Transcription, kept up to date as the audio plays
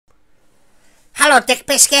Hello, Dick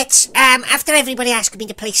Biscuits. After everybody asked me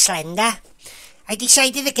to play Slender, I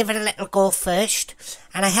decided to give it a little go first,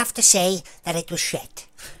 and I have to say that it was shit.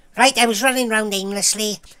 Right, I was running around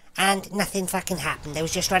aimlessly, and nothing fucking happened. I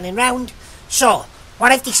was just running around. So,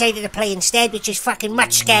 what I've decided to play instead, which is fucking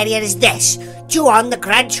much scarier, is this. Ju-On the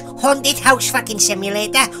Grudge Haunted House fucking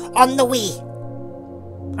Simulator on the Wii.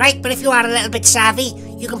 Right, but if you are a little bit savvy,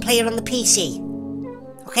 you can play it on the PC.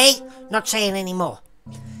 Okay? Not saying any more.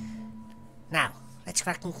 Now, let's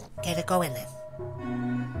fucking get it going then.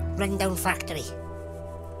 Rundown Factory.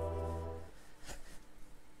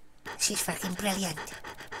 This is fucking brilliant.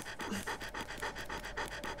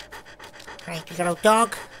 Right, we got our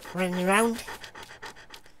dog running around.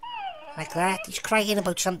 Like that. He's crying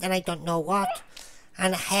about something, I don't know what.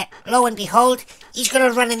 And lo and behold, he's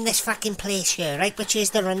gonna run in this fucking place here, right? Which is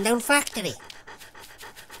the Rundown Factory.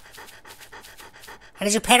 And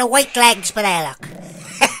there's a pair of white legs by there, look.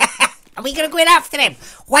 And we're gonna go in after him.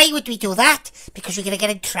 Why would we do that? Because we're gonna get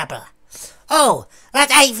in trouble. Oh,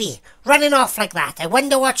 that Ivy, running off like that. I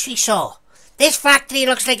wonder what she saw. This factory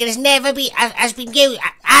looks like it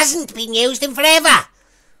hasn't been used in forever.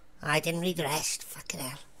 I didn't read the rest. Fucking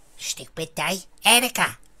hell. Stupid die.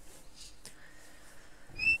 Erica.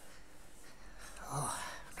 Oh,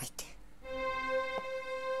 right.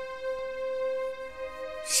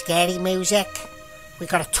 Scary music. We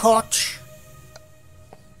got a torch.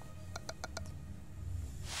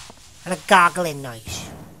 And a gargling noise.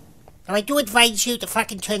 Now I do advise you to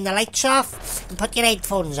fucking turn the lights off and put your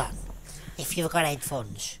headphones on. If you've got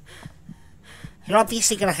headphones. You're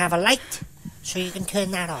obviously going to have a light, so you can turn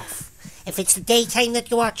that off. If it's the daytime that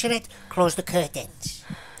you're watching it, close the curtains.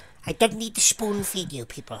 I don't need to spoon feed you,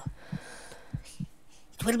 people.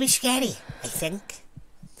 It will be scary, I think.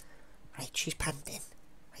 Right, she's panting.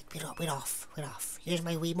 Right, we're off. Here's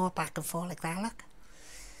my Wiimote back and forth like that, look.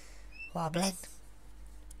 Wobbling.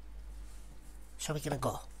 So we're going to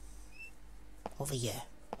go. Over here.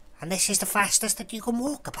 And this is the fastest that you can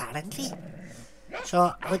walk, apparently.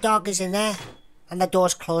 So, our dog is in there. And the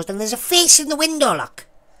door's closed. And there's a face in the window, look.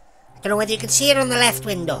 I don't know whether you can see it on the left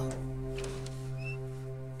window.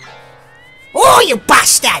 Oh, you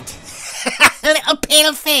bastard! A little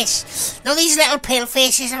pale face. Now, these little pale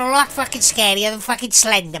faces are a lot fucking scarier than fucking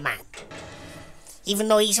Slender Man. Even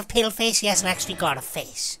though he's a pale face, he hasn't actually got a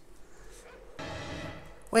face.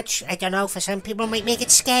 Which, I don't know, for some people might make it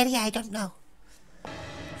scary, I don't know.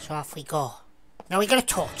 So off we go. Now we got a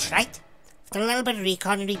torch, right? We've done a little bit of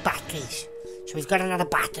recon and need batteries. So we've got another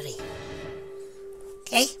battery.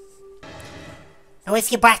 Okay? Now if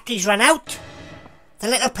your batteries run out, the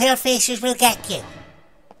little pale faces will get you.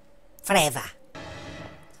 Forever.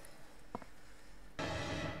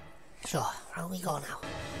 So, where we go now?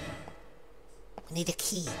 We need a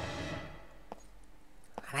key.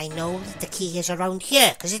 And I know that the key is around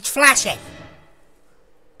here, because it's flashing.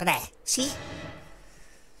 But there, see? So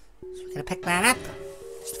we're going to pick that up.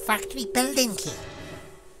 It's the factory building key.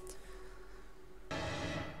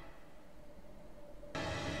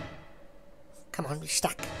 Come on, we're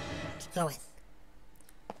stuck. Keep going.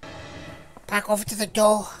 Back over to the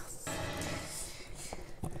door.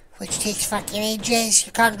 Which takes fucking ages.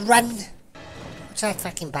 You can't run. What's that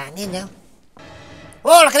fucking banging now?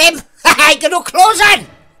 Oh, look at him! I got no clothes on!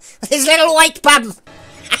 With his little white bum!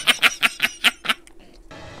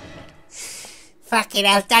 Fucking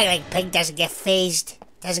hell, Diamond Pig doesn't get phased.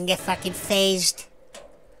 Doesn't get fucking phased.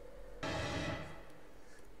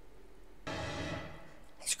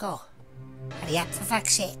 Let's go. Hurry up, for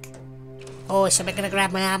fuck's sake. Oh, is somebody gonna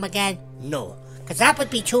grab my arm again? No. Because that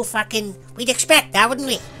would be too fucking... We'd expect that, wouldn't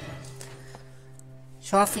we?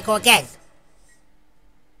 So off we go again.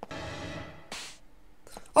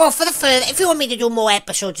 Oh, for the further, if you want me to do more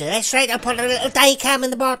episodes of this, right, I'll put a little die cam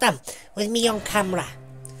in the bottom with me on camera.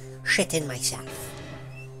 Shitting myself.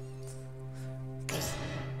 Okay.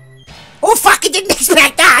 Oh, fuck, I didn't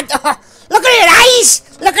expect that! Oh, look at her eyes!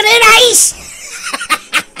 Look at her eyes!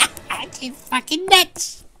 She's fucking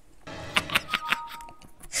nuts!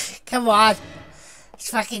 Come on. Let's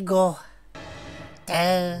fucking go.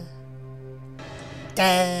 Duh.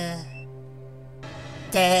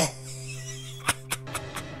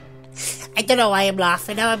 I don't know why I'm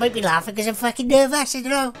laughing now. I might be laughing because I'm fucking nervous. I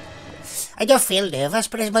don't know. I don't feel nervous,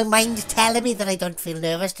 but it's my mind telling me that I don't feel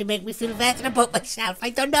nervous to make me feel better about myself. I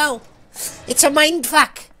don't know. It's a mind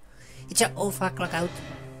fuck. It's a... Oh, fuck, look out.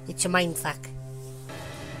 It's a mind fuck.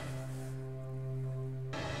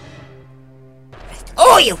 Right.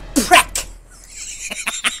 Oh, you prick!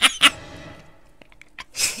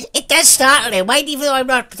 It does startle him. Mind, even though I'm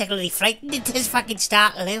not particularly frightened, it does fucking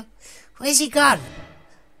startle him. Where's he gone?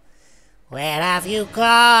 Where have you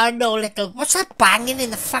gone, oh little... What's that banging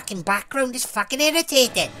in the fucking background? It's fucking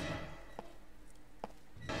irritating.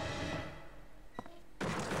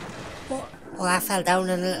 Oh, that fell down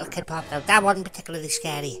and a little kid popped out. That wasn't particularly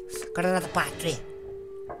scary. Got another battery.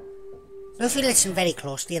 Now if you listen very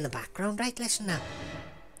closely in the background, right? Listen now.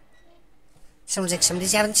 Sounds like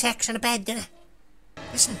somebody's having sex on a bed, doesn't it?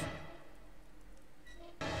 Listen.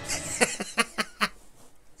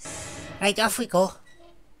 Right, off we go.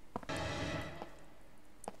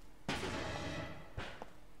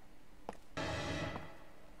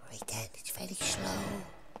 Right then, it's very slow.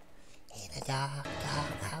 In a dark,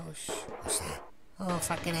 dark house. What's that? Oh,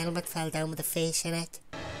 fucking helmet fell down with a face in it.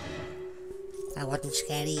 That wasn't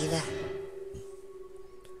scary either.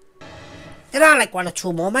 There are like 1 or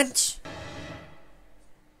 2 moments.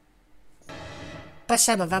 But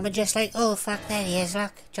some of them are just like, oh fuck, there he is,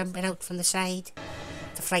 look, jumping out from the side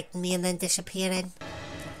to frighten me and then disappearing.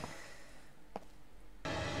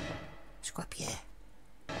 Let's go up here.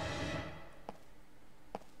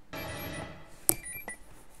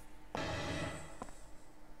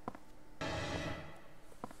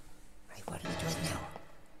 Right, what are we doing now?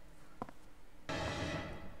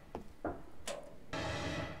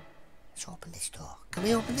 Let's open this door. Can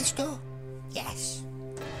we open this door? Yes.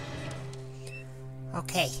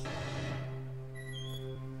 Okay.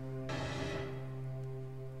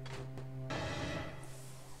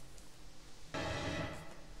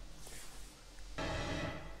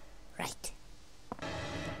 Right.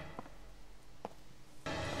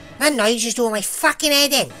 That noise is doing my fucking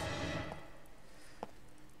head in.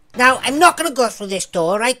 Now, I'm not going to go through this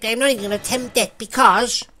door, right? I'm not even going to attempt it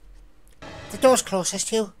because the doors closest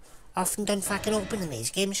to you often don't fucking open in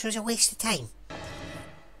these games, so it's a waste of time.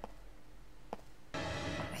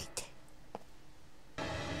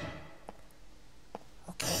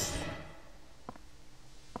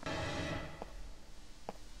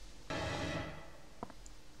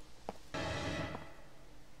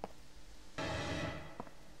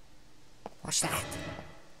 What's that?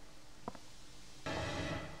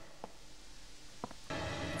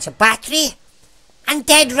 It's a battery and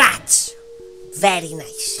dead rats. Very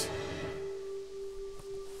nice.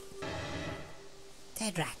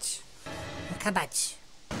 Dead rats and cupboards.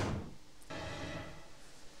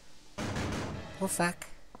 Oh fuck.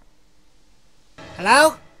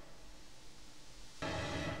 Hello?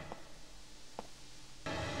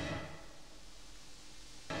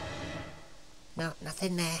 No,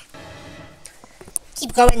 nothing there.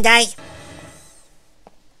 Keep going, die.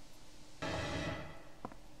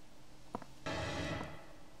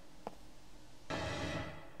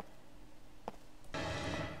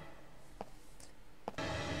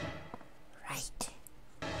 Right.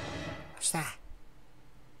 What's that?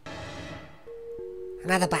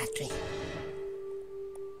 Another battery.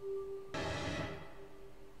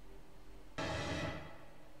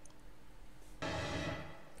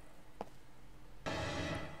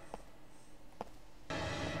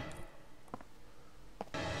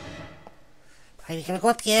 Right, we're gonna go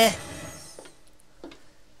up here.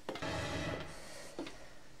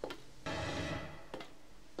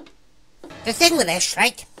 The thing with this,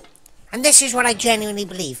 right, and this is what I genuinely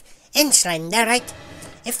believe, in Slender, right,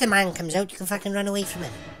 if the man comes out, you can fucking run away from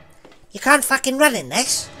him. You can't fucking run in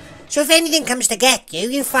this, so if anything comes to get you,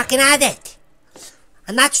 you fucking had it.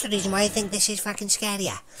 And that's the reason why I think this is fucking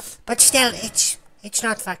scarier. But still, it's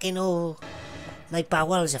not fucking, oh, my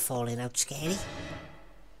bowels are falling out scary.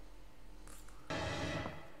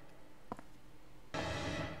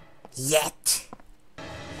 Yet.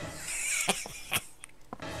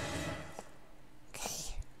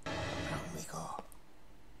 Okay, round we go.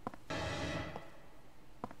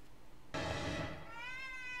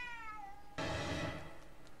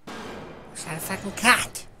 Is that a fucking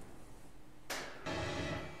cat?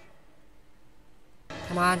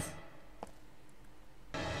 Come on.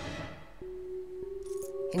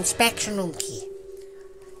 Inspection room key.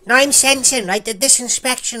 Now I'm sensing, right, that this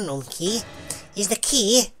inspection room key is the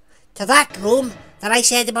key to that room that I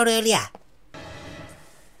said about earlier.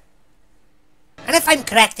 And if I'm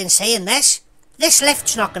correct in saying this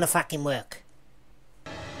lift's not gonna fucking work.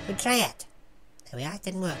 We'll try it. There we are, it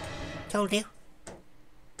didn't work. Told you.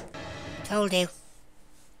 Told you.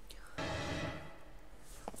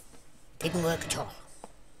 Didn't work at all.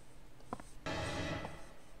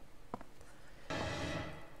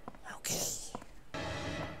 Okay.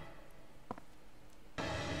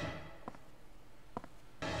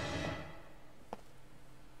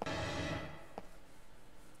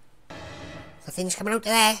 Nothing's coming out of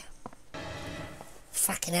there.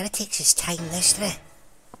 Fucking hell, it takes its time, this, doesn't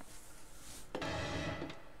it?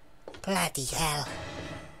 Bloody hell.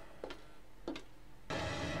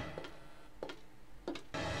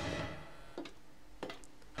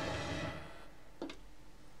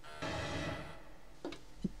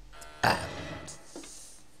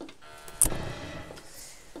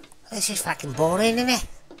 This is fucking boring, isn't it?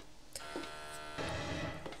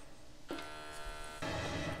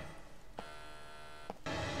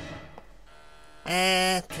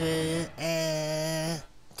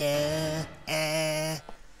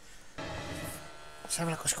 Let's have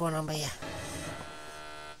a look what's going on by here.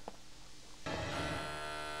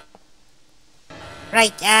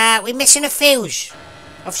 Right, we're missing a fuse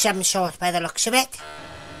of some sort by the looks of it.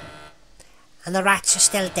 And the rats are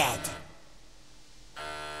still dead.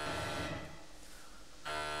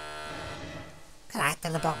 Look at that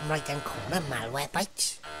in the bottom right hand corner, malware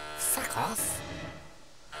bites. Fuck off.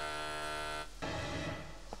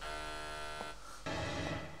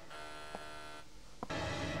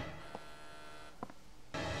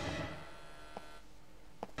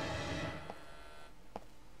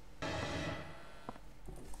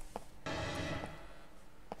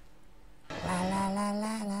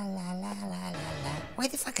 Why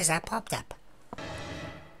the fuck is that popped up?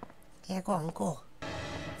 Yeah, go on, go.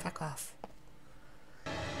 Fuck off.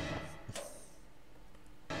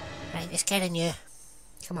 Right, let's get in here.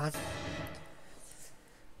 Come on.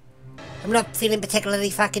 I'm not feeling particularly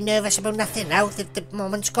fucking nervous about nothing now. The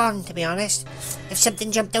moment's gone, to be honest. If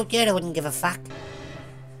something jumped out here, I wouldn't give a fuck.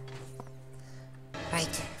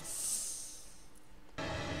 Right.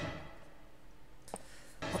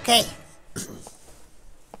 Okay.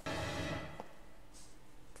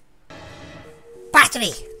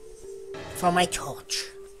 Battery for my torch.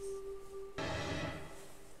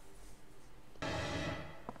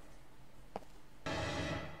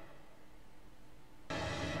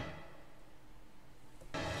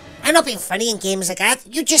 I'm not being funny in games like that.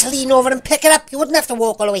 You just lean over and pick it up. You wouldn't have to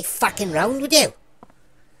walk all the way fucking round, would you?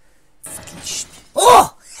 Fucking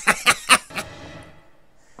oh!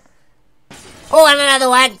 Oh, and another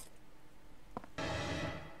one.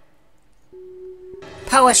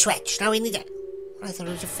 Power switch. Now we need it. I thought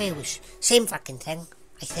it was a fuse. Same fucking thing,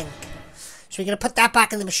 I think. So we're going to put that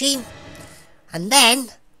back in the machine. And then,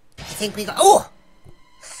 I think we got... Oh!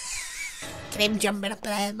 Look at him jumping up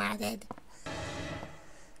there, my head.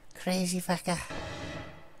 Crazy fucker.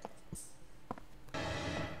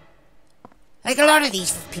 Like a lot of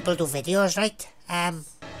these people do videos, right? And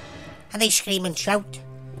they scream and shout.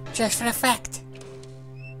 Just for effect.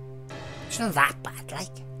 It's not that bad,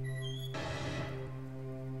 like.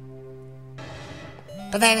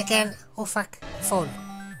 But then again, oh fuck, phone.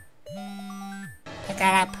 Pick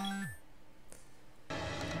that up.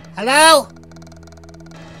 Hello?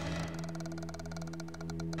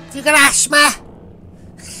 Have you got asthma?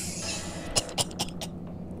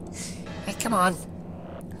 Hey, come on.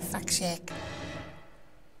 For fuck's sake.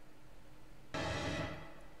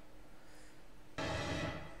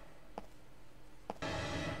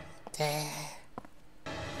 There.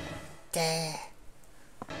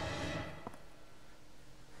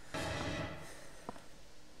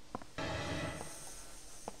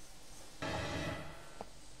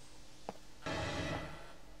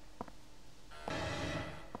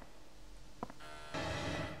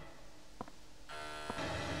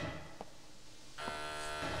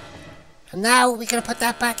 And now we're going to put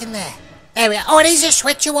that back in there. There we are. Oh, it is a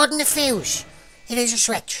switch. It wasn't a fuse. It is a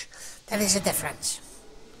switch. That is a difference.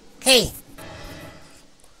 Okay.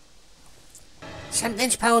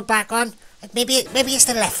 Something's powered back on. Maybe it's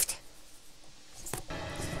the left.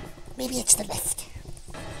 Maybe it's the left.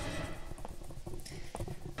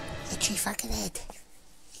 Itchy fucking head.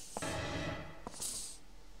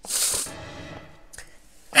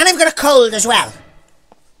 And I've got a cold as well.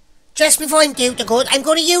 Just before I'm due to go, I'm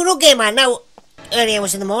going to Eurogamer now. Early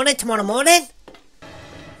hours in the morning, tomorrow morning.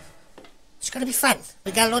 It's going to be fun.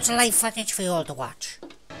 We got loads of live footage for you all to watch.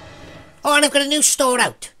 Oh, and I've got a new store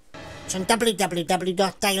out. It's on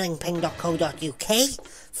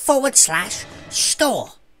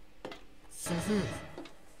www.dialingping.co.uk/store.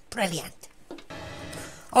 Brilliant.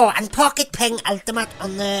 Oh, and Pocket Ping Ultimate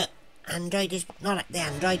on the Android is not the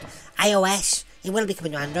Android. iOS. It will be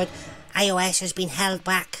coming to Android. iOS has been held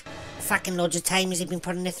back fucking loads of times. They've been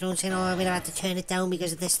putting it through and saying, oh, we'll have to turn it down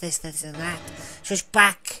because of this and that. So it's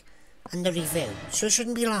back under review. So it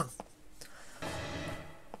shouldn't be long.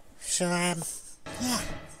 So, yeah.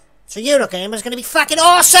 So Eurogamer is going to be fucking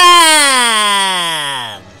awesome!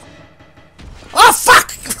 Oh,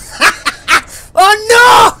 fuck! Oh,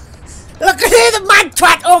 no! Look at her, the mad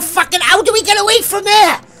twat! Oh, fucking, how do we get away from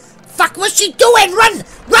her? Fuck, what's she doing? Run!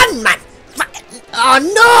 Run, man! Oh,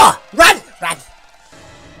 no! Run! Run!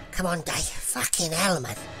 Come on, die. Fucking hell,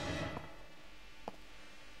 man.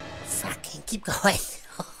 Fucking keep going.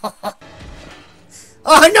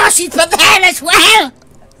 Oh, no, she's put there as well!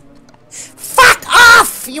 Fuck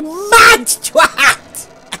off, you mad twat!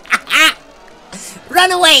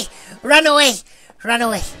 Run away! Run away! Run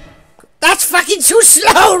away! That's fucking too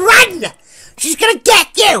slow! Run! She's gonna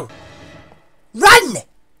get you! Run!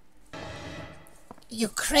 You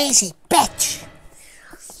crazy bitch!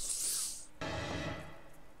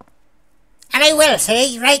 And I will,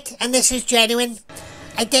 see, right? And this is genuine.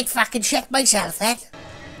 I did fucking shit myself then.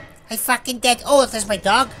 I fucking did. Oh, there's my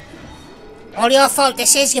dog. All your fault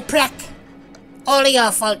this is, you prick. All of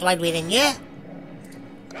your fault while we're in here.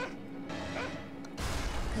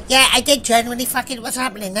 Yeah, I did genuinely fucking... What's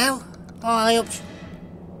happening now? Oh, I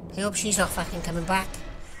hope she's not fucking coming back.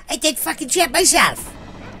 I did fucking shit myself.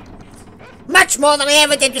 Much more than I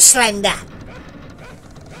ever did with Slender.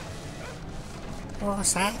 Oh,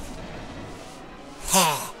 what's that?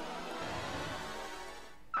 Hair.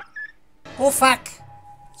 Oh, fuck.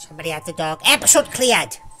 Somebody had the dog. Episode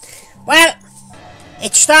cleared. Well,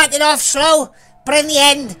 it started off slow, but in the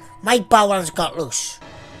end, my bowels got loose.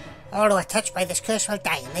 Although I touched by this curse will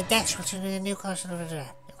die, and the deaths will turn into a new curse.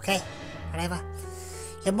 Okay, whatever.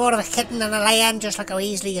 You're more of a kitten than a lion, just like how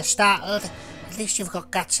easily you're startled. At least you've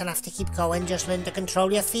got guts enough to keep going, just learn to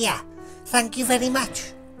control your fear. Thank you very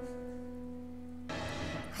much.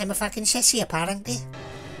 I'm a fucking sissy, apparently.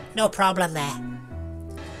 No problem there.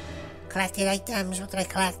 Collected items, what did I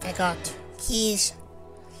collect? I got keys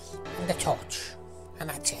and the torch. And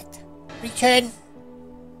that's it. Return.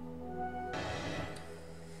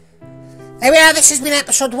 There we are, this has been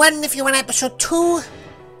episode 1. If you want episode 2,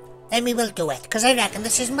 then we will do it. Because I reckon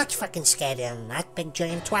this is much fucking scarier than that big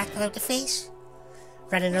giant twat without a face.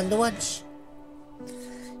 Running around the woods.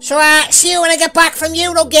 So, see you when I get back from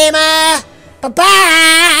Eurogamer.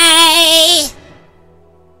 Bye-bye!